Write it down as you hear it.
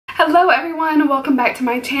Hello everyone, welcome back to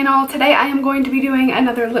my channel. Today I am going to be doing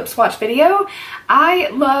another lip swatch video. I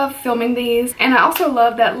love filming these, and I also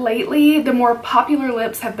love that lately the more popular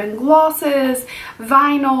lips have been glosses,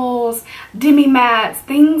 vinyls, demi mattes,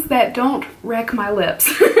 things that don't wreck my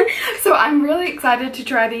lips. So I'm really excited to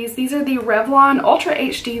try these. These are the Revlon Ultra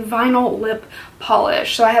HD Vinyl Lip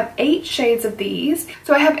Polish. So I have 8 shades of these.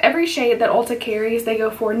 So I have every shade that Ulta carries. They go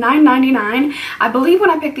for $9.99. I believe when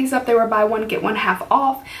I picked these up they were buy one get one half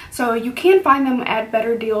off. So you can find them at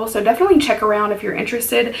better deals. So definitely check around if you're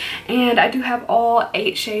interested. And I do have all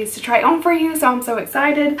 8 shades to try on for you. So I'm so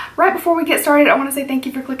excited. Right before we get started, I want to say thank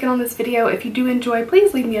you for clicking on this video. If you do enjoy,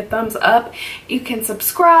 please leave me a thumbs up. You can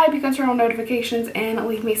subscribe, you can turn on notifications, and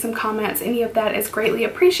leave me some comments. Any of that is greatly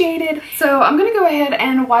appreciated. So I'm going to go ahead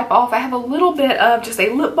and wipe off. I have a little bit of just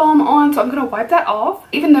a lip balm on, so I'm going to wipe that off.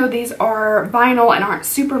 Even though these are vinyl and aren't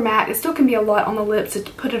super matte, it still can be a lot on the lips to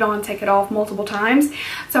put it on, take it off multiple times.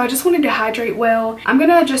 So I just wanted to hydrate well. I'm going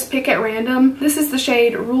to just pick at random. This is the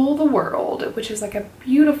shade Rule the World, which is like a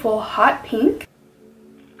beautiful hot pink.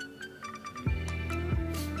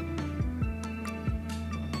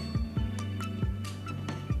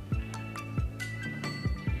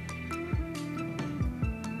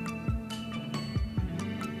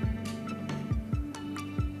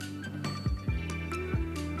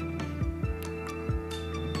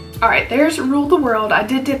 Alright, there's Rule the World. I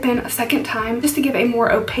did dip in a second time just to give a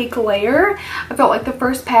more opaque layer. I felt like the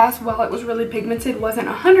first pass, while it was really pigmented, wasn't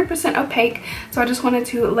 100% opaque, so I just wanted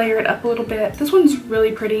to layer it up a little bit. This one's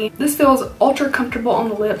really pretty. This feels ultra comfortable on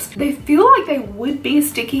the lips. They feel like they would be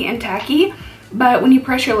sticky and tacky, but when you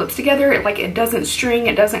press your lips together, it doesn't string,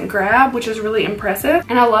 it doesn't grab, which is really impressive.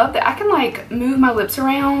 And I love that I can like move my lips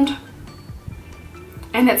around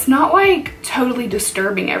and it's not like totally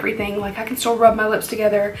disturbing everything. Like I can still rub my lips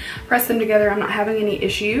together, press them together. I'm not having any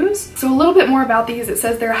issues. So a little bit more about these. It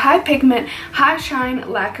says they're high pigment, high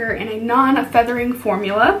shine lacquer in a non-feathering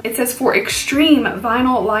formula. It says for extreme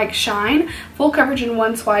vinyl-like shine, full coverage in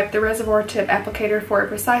one swipe, the reservoir tip applicator for a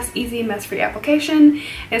precise, easy, mess-free application.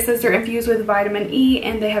 It says they're infused with vitamin E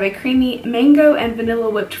and they have a creamy mango and vanilla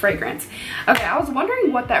whipped fragrance. Okay, I was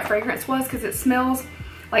wondering what that fragrance was because it smells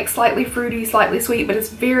like slightly fruity, slightly sweet, but it's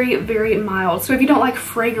very, very mild. So if you don't like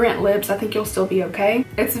fragrant lips, I think you'll still be okay.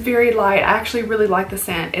 It's very light. I actually really like the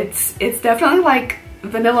scent. It's definitely like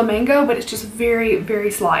vanilla mango, but it's just very, very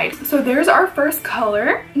slight. So there's our first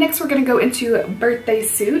color. Next we're gonna go into Birthday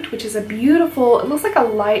Suit, which is a beautiful, it looks like a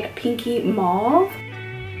light pinky mauve.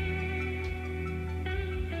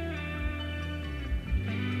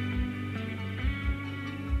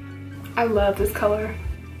 I love this color.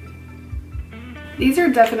 These are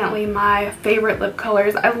definitely my favorite lip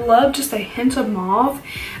colors. I love just a hint of mauve.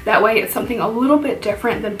 That way it's something a little bit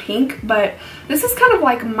different than pink, but this is kind of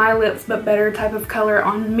like my lips but better type of color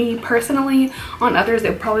on me personally. On others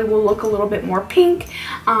it probably will look a little bit more pink,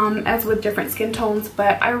 as with different skin tones,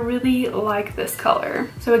 but I really like this color.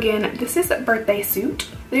 So again, this is Birthday Suit.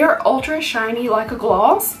 They are ultra shiny like a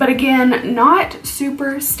gloss, but again, not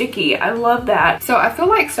super sticky. I love that. So I feel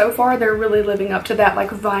like so far they're really living up to that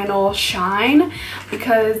like vinyl shine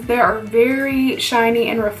because they are very shiny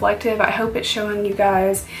and reflective. I hope it's showing you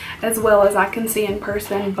guys as well as I can see in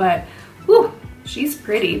person, but whew, she's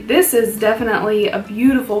pretty. This is definitely a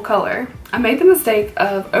beautiful color. I made the mistake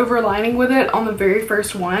of overlining with it on the very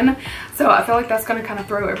first one, so I feel like that's going to kind of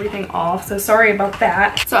throw everything off, so sorry about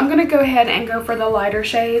that. So I'm going to go ahead and go for the lighter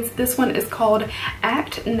shades. This one is called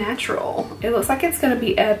Act Natural. It looks like it's going to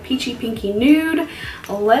be a peachy pinky nude.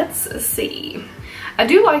 Let's see. I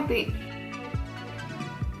do like the...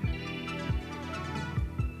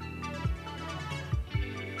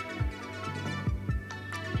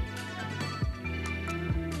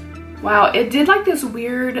 Wow, it did like this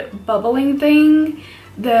weird bubbling thing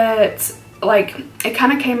that like it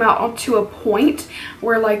kind of came out to a point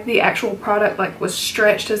where like the actual product like was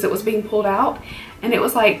stretched as it was being pulled out, and it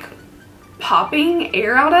was like popping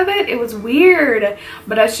air out of it. It was weird,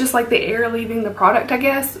 but it's just like the air leaving the product, I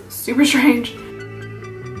guess. Super strange.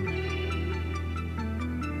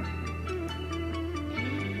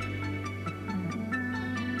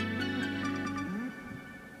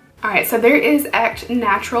 Alright, so there is Act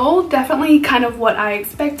Natural. Definitely kind of what I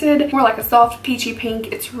expected. More like a soft peachy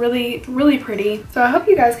pink. It's really, really pretty. So I hope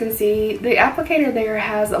you guys can see the applicator there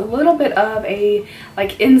has a little bit of a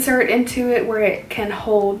like insert into it where it can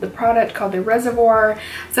hold the product called the reservoir.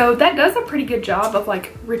 So that does a pretty good job of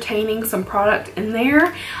like retaining some product in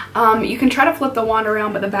there. You can try to flip the wand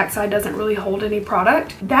around, but the backside doesn't really hold any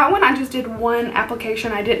product. That one I just did one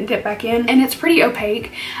application. I didn't dip back in, and it's pretty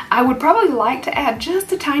opaque. I would probably like to add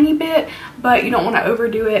just a tiny bit, but you don't want to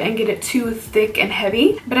overdo it and get it too thick and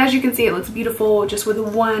heavy. But as you can see, it looks beautiful just with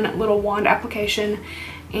one little wand application.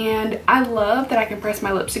 And I love that I can press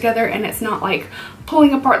my lips together and it's not like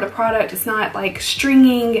pulling apart the product. It's not like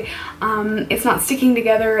stringing. It's not sticking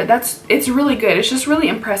together. It's really good. It's just really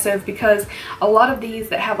impressive because a lot of these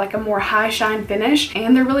that have like a more high shine finish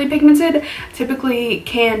and they're really pigmented typically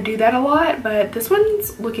can do that a lot, but this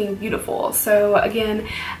one's looking beautiful. So again,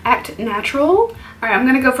 Act Natural. All right, I'm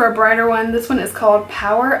gonna go for a brighter one. This one is called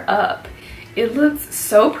Power Up. It looks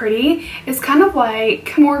so pretty. It's kind of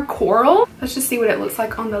like more coral. Let's just see what it looks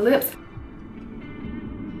like on the lips.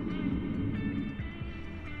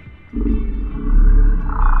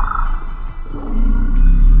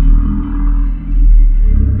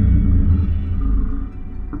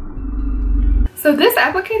 So this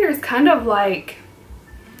applicator is kind of like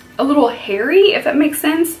a little hairy, if that makes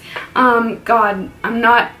sense. God, I'm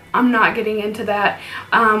not getting into that.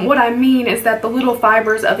 What I mean is that the little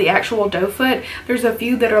fibers of the actual doe foot, there's a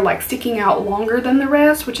few that are like sticking out longer than the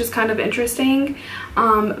rest, which is kind of interesting.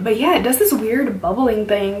 But yeah, it does this weird bubbling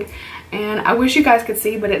thing, and I wish you guys could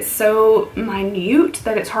see, but it's so minute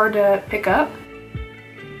that it's hard to pick up.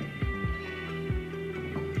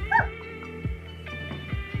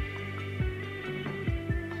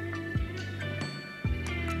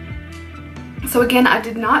 So again, I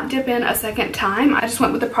did not dip in a second time. I just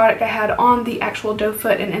went with the product I had on the actual doe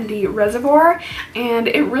foot and in the reservoir, and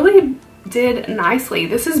it really did nicely.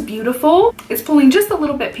 This is beautiful. It's pulling just a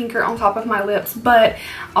little bit pinker on top of my lips, but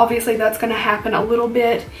obviously that's going to happen a little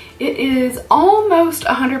bit. It is almost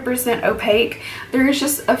 100% opaque. There is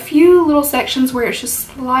just a few little sections where it's just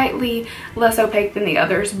slightly less opaque than the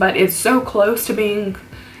others, but it's so close to being,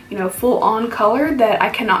 you know, full on color that I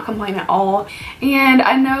cannot complain at all. And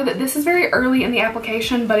I know that this is very early in the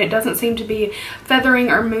application, but it doesn't seem to be feathering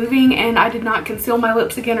or moving, and I did not conceal my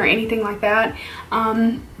lips again or anything like that.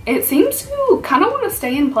 It seems to kind of want to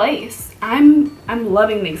stay in place. I'm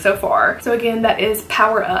loving these so far. So again, that is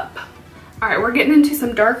Power Up. All right, we're getting into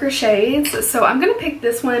some darker shades. So I'm gonna pick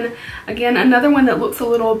this one. Again, another one that looks a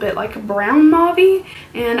little bit like brown mauve-y,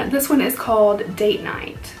 and this one is called Date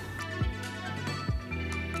Night.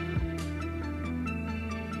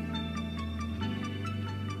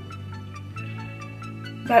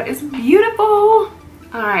 That is beautiful.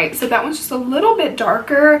 All right, so that one's just a little bit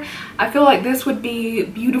darker. I feel like this would be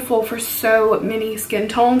beautiful for so many skin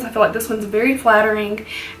tones. I feel like this one's very flattering,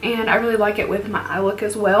 and I really like it with my eye look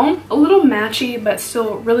as well. A little matchy, but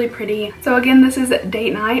still really pretty. So again, this is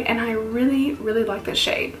Date Night, and I really, really like this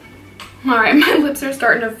shade. All right, my lips are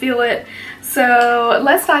starting to feel it. So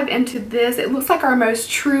let's dive into this. It looks like our most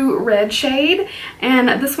true red shade,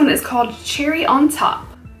 and this one is called Cherry on Top.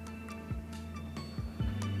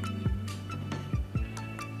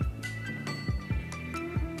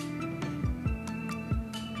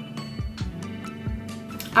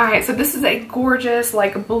 Alright, so this is a gorgeous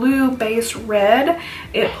like blue base red.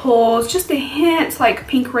 It pulls just a hint like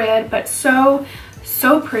pink red, but so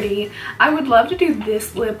pretty. I would love to do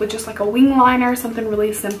this lip with just like a wing liner, something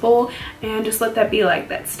really simple, and just let that be like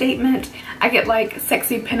that statement. I get like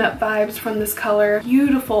sexy pinup vibes from this color.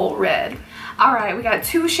 Beautiful red. Alright, we got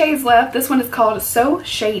 2 shades left. This one is called So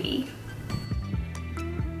Shady.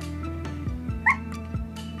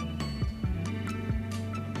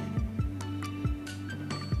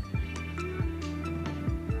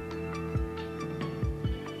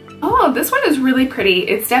 Oh, this one is really pretty.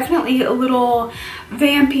 It's definitely a little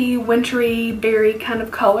vampy, wintry, berry kind of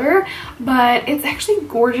color, but it's actually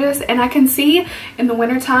gorgeous. And I can see in the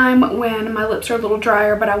wintertime when my lips are a little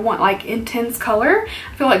drier, but I want like intense color,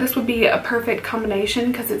 I feel like this would be a perfect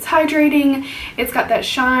combination because it's hydrating, it's got that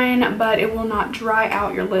shine, but it will not dry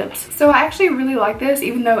out your lips. So I actually really like this,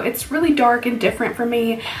 even though it's really dark and different for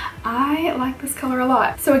me. I like this color a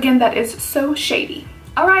lot. So again, that is So Shady.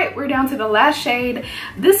 Alright, we're down to the last shade.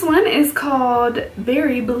 This one is called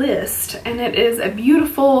Berry Blissed, and it is a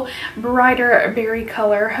beautiful, brighter berry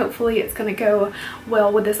color. Hopefully it's going to go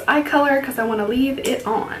well with this eye color because I want to leave it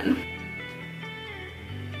on.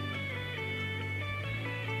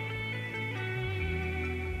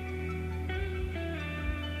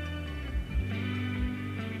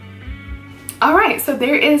 Alright, so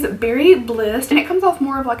there is Berry Bliss, and it comes off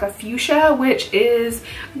more of like a fuchsia, which is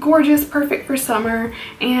gorgeous, perfect for summer.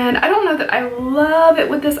 And I don't know that I love it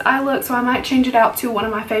with this eye look, so I might change it out to one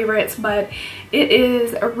of my favorites, but it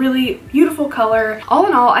is a really beautiful color. All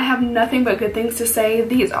in all, I have nothing but good things to say.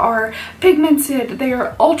 These are pigmented, they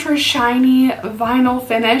are ultra shiny vinyl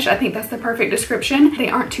finish. I think that's the perfect description. They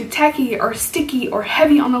aren't too tacky or sticky or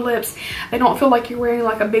heavy on the lips. They don't feel like you're wearing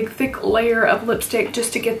like a big thick layer of lipstick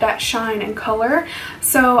just to get that shine and color. color.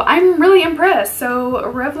 So I'm really impressed. So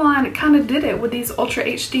Revlon kind of did it with these Ultra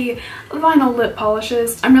HD vinyl lip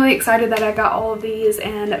polishes. I'm really excited that I got all of these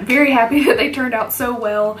and very happy that they turned out so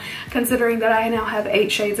well, considering that I now have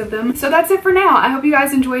 8 shades of them. So that's it for now. I hope you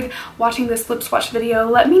guys enjoyed watching this lip swatch video.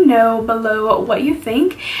 Let me know below what you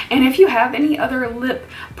think, and if you have any other lip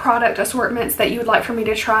product assortments that you would like for me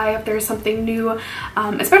to try, if there's something new,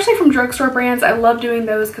 especially from drugstore brands. I love doing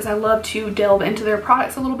those because I love to delve into their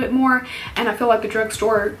products a little bit more, and I feel like the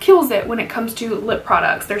drugstore kills it when it comes to lip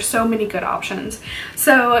products. There's so many good options.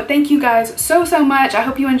 So thank you guys so much. I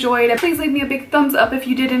hope you enjoyed. Please leave me a big thumbs up if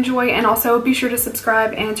you did enjoy, and also be sure to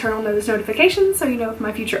subscribe and turn on those notifications so you know of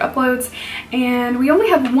my future uploads. And we only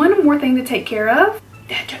have one more thing to take care of.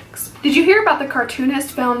 Dad jokes. Did you hear about the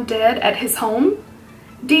cartoonist found dead at his home?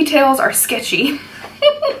 Details are sketchy.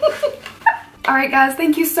 Alright guys,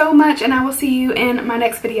 thank you so much, and I will see you in my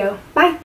next video. Bye!